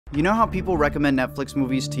You know how people recommend Netflix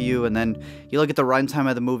movies to you and then you look at the runtime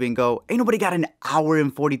of the movie and go, ain't nobody got an hour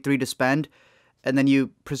and 43 to spend? And then you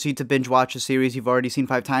proceed to binge watch a series you've already seen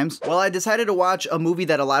 5 times? Well, I decided to watch a movie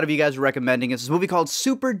that a lot of you guys are recommending. It's this movie called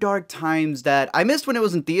Super Dark Times that I missed when it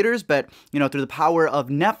was in theaters, but, you know, through the power of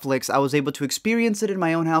Netflix, I was able to experience it in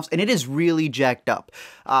my own house, and it is really jacked up.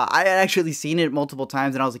 I had actually seen it multiple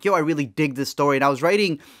times, and I was like, yo, I really dig this story, and I was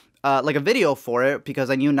writing like a video for it because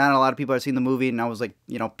I knew not a lot of people had seen the movie, and I was like,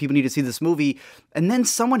 you know, people need to see this movie. And then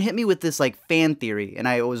someone hit me with this like fan theory, and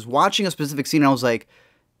I was watching a specific scene and I was like,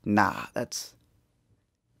 nah.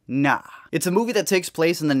 It's a movie that takes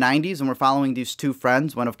place in the 90s, and we're following these 2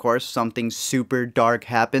 friends when, of course, something super dark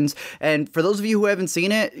happens. And for those of you who haven't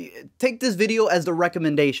seen it, take this video as the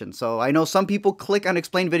recommendation. So I know some people click on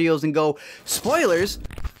explained videos and go, spoilers?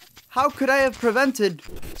 How could I have prevented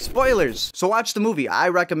spoilers? So watch the movie. I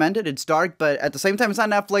recommend it. It's dark, but at the same time, it's on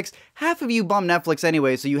Netflix. Half of you bum Netflix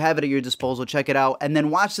anyway, so you have it at your disposal. Check it out, and then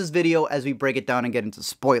watch this video as we break it down and get into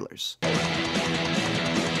spoilers.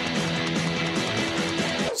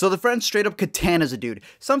 So the friend straight up katanas a dude.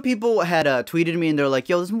 Some people had tweeted me and they're like,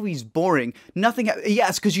 yo, this movie's boring.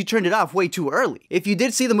 Yes, because you turned it off way too early. If you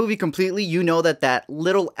did see the movie completely, you know that that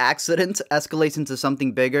little accident escalates into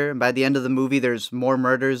something bigger. And by the end of the movie, there's more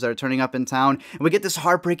murders that are turning up in town. And we get this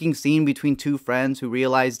heartbreaking scene between 2 friends who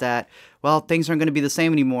realize that, well, things aren't going to be the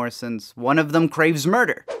same anymore since one of them craves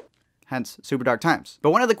murder. Hence, Super Dark Times. But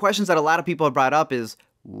one of the questions that a lot of people have brought up is,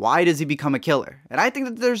 why does he become a killer? And I think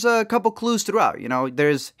that there's a couple clues throughout. You know,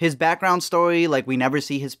 there's his background story, like we never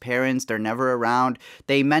see his parents, they're never around.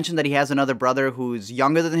 They mention that he has another brother who's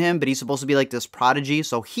younger than him, but he's supposed to be like this prodigy,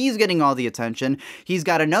 so he's getting all the attention. He's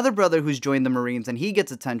got another brother who's joined the Marines, and he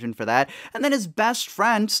gets attention for that. And then his best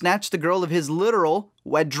friend snatched the girl of his literal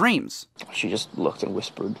wet dreams. She just looked and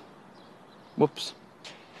whispered, "Whoops."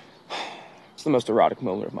 It's the most erotic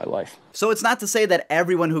moment of my life. So it's not to say that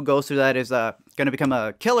everyone who goes through that is going to become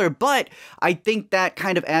a killer, but I think that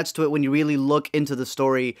kind of adds to it when you really look into the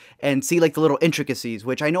story and see like the little intricacies,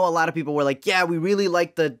 which I know a lot of people were like, yeah, we really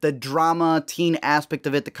like the drama teen aspect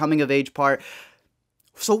of it, the coming of age part.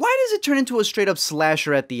 So why does it turn into a straight up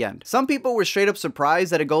slasher at the end? Some people were straight up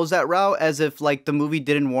surprised that it goes that route, as if like the movie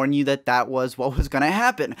didn't warn you that that was what was gonna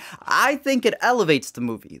happen. I think it elevates the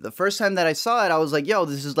movie. The first time that I saw it, I was like, yo,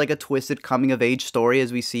 this is like a twisted coming of age story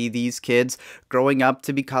as we see these kids growing up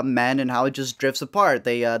to become men and how it just drifts apart.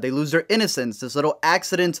 They lose their innocence. This little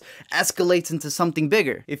accident escalates into something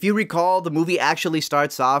bigger. If you recall, the movie actually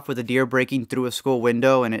starts off with a deer breaking through a school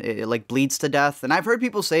window and it like bleeds to death. And I've heard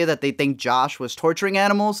people say that they think Josh was torturing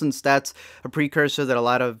animals, since that's a precursor that a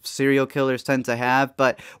lot of serial killers tend to have.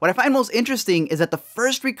 But what I find most interesting is that the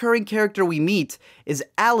first recurring character we meet is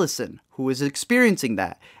Allison, who is experiencing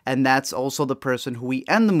that. And that's also the person who we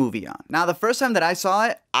end the movie on. Now, the first time that I saw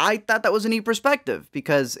it, I thought that was a neat perspective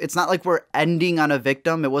because it's not like we're ending on a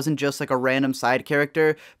victim. It wasn't just like a random side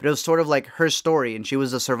character, but it was sort of like her story and she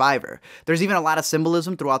was a survivor. There's even a lot of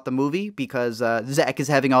symbolism throughout the movie because Zach is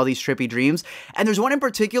having all these trippy dreams. And there's one in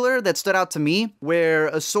particular that stood out to me where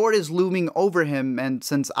a sword is looming over him. And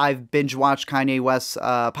since I've binge watched Kanye West's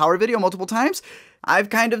Power video multiple times,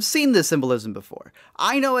 I've kind of seen this symbolism before.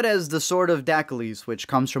 I know it as the Sword of Dactyles, which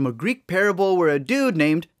comes from a Greek parable where a dude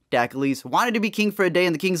named Dactyles wanted to be king for a day,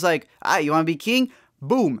 and the king's like, you want to be king?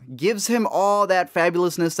 Boom, gives him all that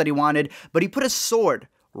fabulousness that he wanted, but he put a sword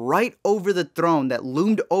right over the throne that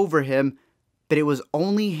loomed over him, but it was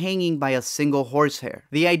only hanging by a single horsehair.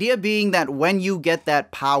 The idea being that when you get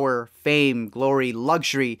that power, fame, glory,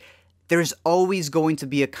 luxury, there's always going to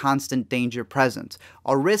be a constant danger present,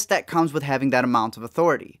 a risk that comes with having that amount of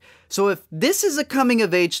authority. So if this is a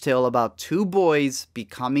coming-of-age tale about 2 boys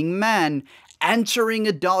becoming men, entering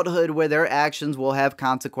adulthood where their actions will have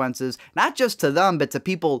consequences, not just to them, but to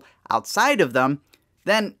people outside of them,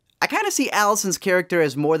 then I kind of see Allison's character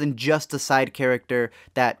as more than just a side character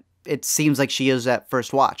that it seems like she is at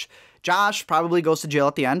first watch. Josh probably goes to jail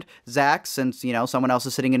at the end. Zach, since, you know, someone else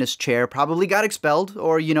is sitting in his chair, probably got expelled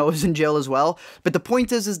or, you know, is in jail as well. But the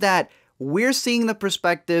point is that we're seeing the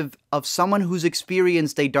perspective of someone who's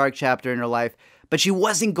experienced a dark chapter in her life, but she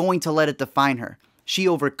wasn't going to let it define her. She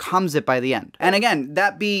overcomes it by the end. And again,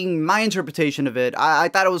 that being my interpretation of it, I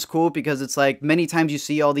thought it was cool because it's like many times you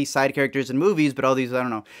see all these side characters in movies, but all these, I don't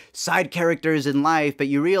know, side characters in life, but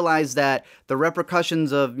you realize that the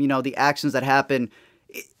repercussions of, you know, the actions that happen,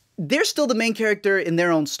 they're still the main character in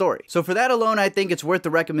their own story. So for that alone, I think it's worth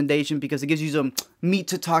the recommendation because it gives you some meat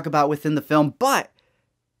to talk about within the film. But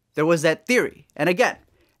there was that theory. And again,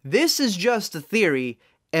 this is just a theory.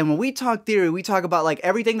 And when we talk theory, we talk about like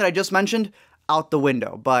everything that I just mentioned out the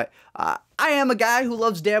window. But I I am a guy who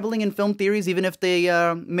loves dabbling in film theories, even if they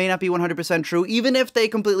may not be 100% true, even if they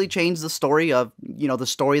completely change the story of, the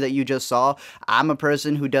story that you just saw. I'm a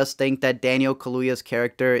person who does think that Daniel Kaluuya's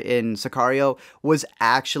character in Sicario was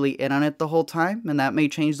actually in on it the whole time, and that may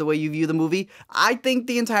change the way you view the movie. I think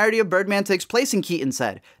the entirety of Birdman takes place in Keaton's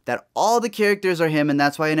head, that all the characters are him, and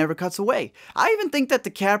that's why it never cuts away. I even think that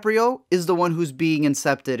DiCaprio is the one who's being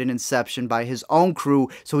incepted in Inception by his own crew,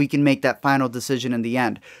 so he can make that final decision in the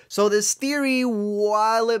end. So this theory,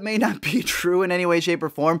 while it may not be true in any way, shape, or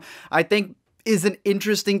form, I think is an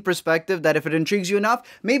interesting perspective that if it intrigues you enough,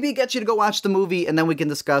 maybe it gets you to go watch the movie, and then we can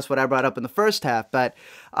discuss what I brought up in the first half. But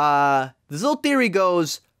this little theory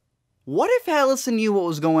goes, what if Allison knew what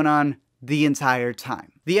was going on the entire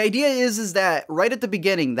time? The idea is that right at the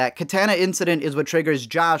beginning, that katana incident is what triggers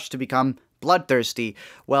Josh to become bloodthirsty.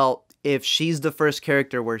 Well, if she's the first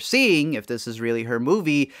character we're seeing, if this is really her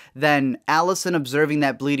movie, then Allison observing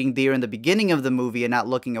that bleeding deer in the beginning of the movie and not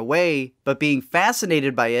looking away, but being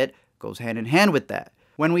fascinated by it, goes hand in hand with that.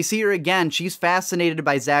 When we see her again, she's fascinated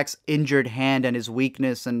by Zach's injured hand and his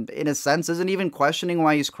weakness, and in a sense isn't even questioning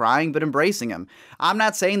why he's crying, but embracing him. I'm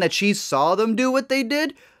not saying that she saw them do what they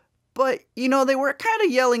did, but, they were kind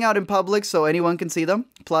of yelling out in public so anyone can see them.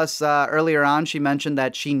 Plus, earlier on, she mentioned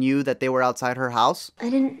that she knew that they were outside her house. I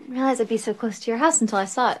didn't realize I'd be so close to your house until I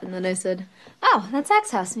saw it. And then I said, oh, that's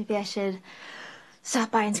Zach's house. Maybe I should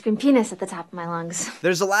stop by and scream penis at the top of my lungs.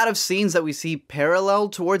 There's a lot of scenes that we see parallel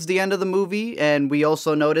towards the end of the movie. And we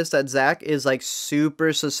also notice that Zach is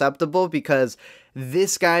super susceptible because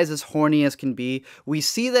this guy's as horny as can be. We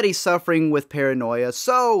see that he's suffering with paranoia,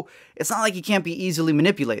 so it's not like he can't be easily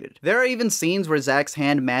manipulated. There are even scenes where Zach's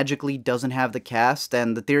hand magically doesn't have the cast,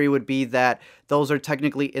 and the theory would be that those are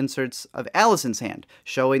technically inserts of Allison's hand,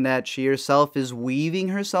 showing that she herself is weaving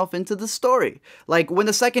herself into the story. Like when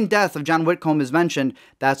the second death of John Whitcomb is mentioned,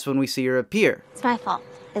 that's when we see her appear. It's my fault,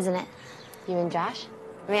 isn't it? You and Josh?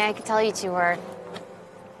 I mean, I could tell you two were...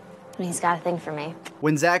 He's got a thing for me.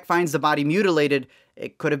 When Zach finds the body mutilated,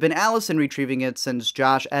 it could have been Allison retrieving it since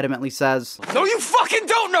Josh adamantly says, No, you fucking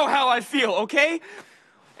don't know how I feel, okay?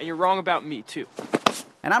 And you're wrong about me, too.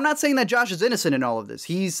 And I'm not saying that Josh is innocent in all of this.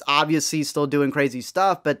 He's obviously still doing crazy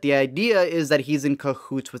stuff, but the idea is that he's in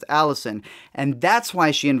cahoots with Allison, and that's why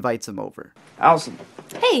she invites him over. Allison.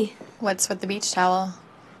 Hey. What's with the beach towel?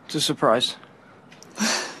 It's a surprise.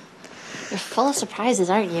 You're full of surprises,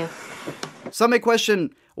 aren't you? Some may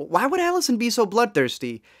question, why would Allison be so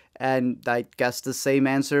bloodthirsty? And I guess the same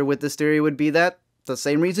answer with this theory would be that the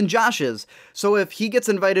same reason Josh is. So if he gets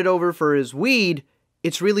invited over for his weed,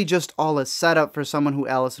 it's really just all a setup for someone who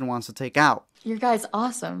Allison wants to take out. Your guy's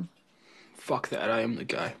awesome. Fuck that, I am the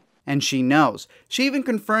guy. And she knows. She even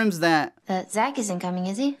confirms that... Zach isn't coming,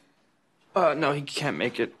 is he? No, he can't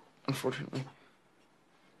make it, unfortunately.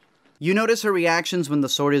 You notice her reactions when the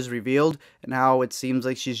sword is revealed, and how it seems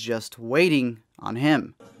like she's just waiting on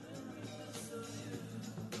him.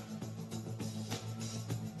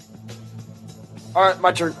 Alright,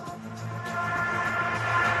 my turn.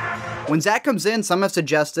 When Zach comes in, some have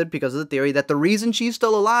suggested, because of the theory, that the reason she's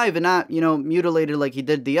still alive and not, mutilated like he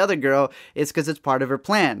did the other girl is because it's part of her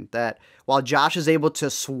plan. That while Josh is able to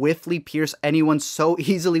swiftly pierce anyone so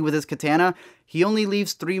easily with his katana, he only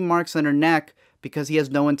leaves 3 marks on her neck because he has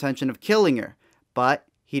no intention of killing her. But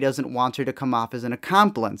he doesn't want her to come off as an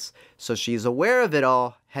accomplice, so she's aware of it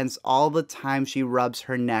all, hence all the time she rubs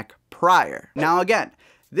her neck prior. Now again,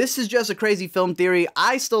 this is just a crazy film theory.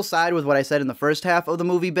 I still side with what I said in the first half of the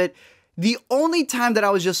movie, but the only time that I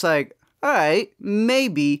was just like, alright,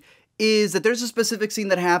 maybe, is that there's a specific scene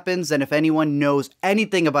that happens, and if anyone knows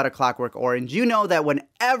anything about A Clockwork Orange, you know that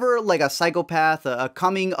whenever a psychopath, a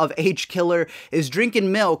coming-of-age killer is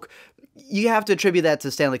drinking milk, you have to attribute that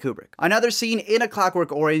to Stanley Kubrick. Another scene in A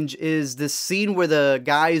Clockwork Orange is this scene where the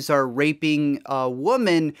guys are raping a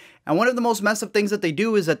woman, and one of the most messed up things that they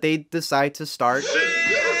do is that they decide to start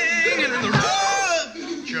singing in the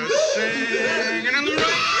road, just singing in the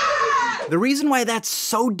road. The reason why that's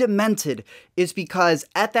so demented is because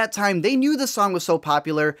at that time they knew the song was so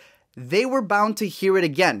popular, they were bound to hear it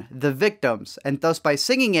again, the victims, and thus by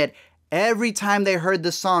singing it, every time they heard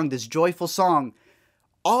this song, this joyful song,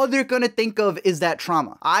 all they're gonna think of is that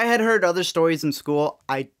trauma. I had heard other stories in school,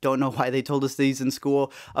 I don't know why they told us these in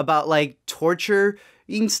school, about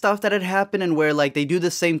torturing stuff that had happened and where they do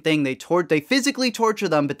the same thing. They physically torture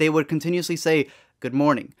them, but they would continuously say, good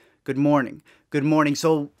morning, good morning, good morning.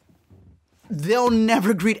 So they'll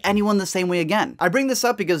never greet anyone the same way again. I bring this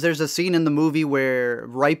up because there's a scene in the movie where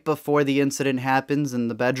right before the incident happens in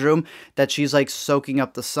the bedroom that she's soaking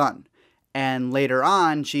up the sun. And later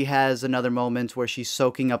on, she has another moment where she's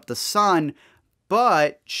soaking up the sun,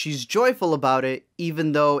 but she's joyful about it,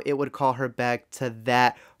 even though it would call her back to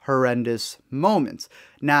that horrendous moment.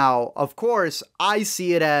 Now, of course, I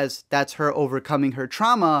see it as that's her overcoming her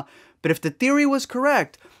trauma, but if the theory was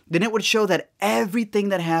correct, then it would show that everything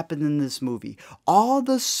that happened in this movie, all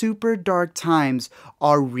the super dark times,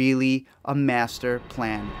 are really a master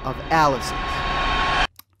plan of Allison's.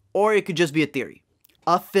 Or it could just be a theory.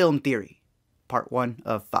 A film theory. Part 1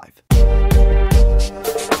 of 5.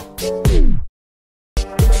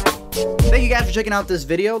 Thank you guys for checking out this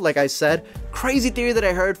video. Like I said, crazy theory that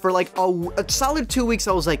I heard for like a solid 2 weeks.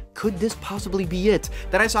 I was like, could this possibly be it?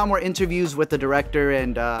 Then I saw more interviews with the director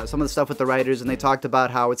and some of the stuff with the writers, and they talked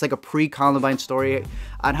about how it's like a pre-Columbine story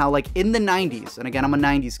on how like in the 90s, and again, I'm a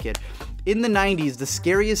 90s kid, in the 90s, the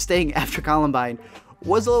scariest thing after Columbine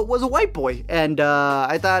was a white boy, and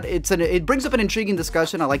I thought it brings up an intriguing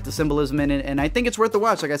discussion. I like the symbolism in it, and I think it's worth a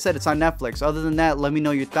watch. Like I said, it's on Netflix. Other than that, let me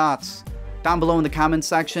know your thoughts down below in the comments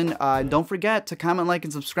section. And don't forget to comment, like,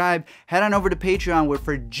 and subscribe. Head on over to Patreon, where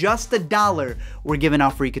for just $1, we're giving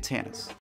out free katanas.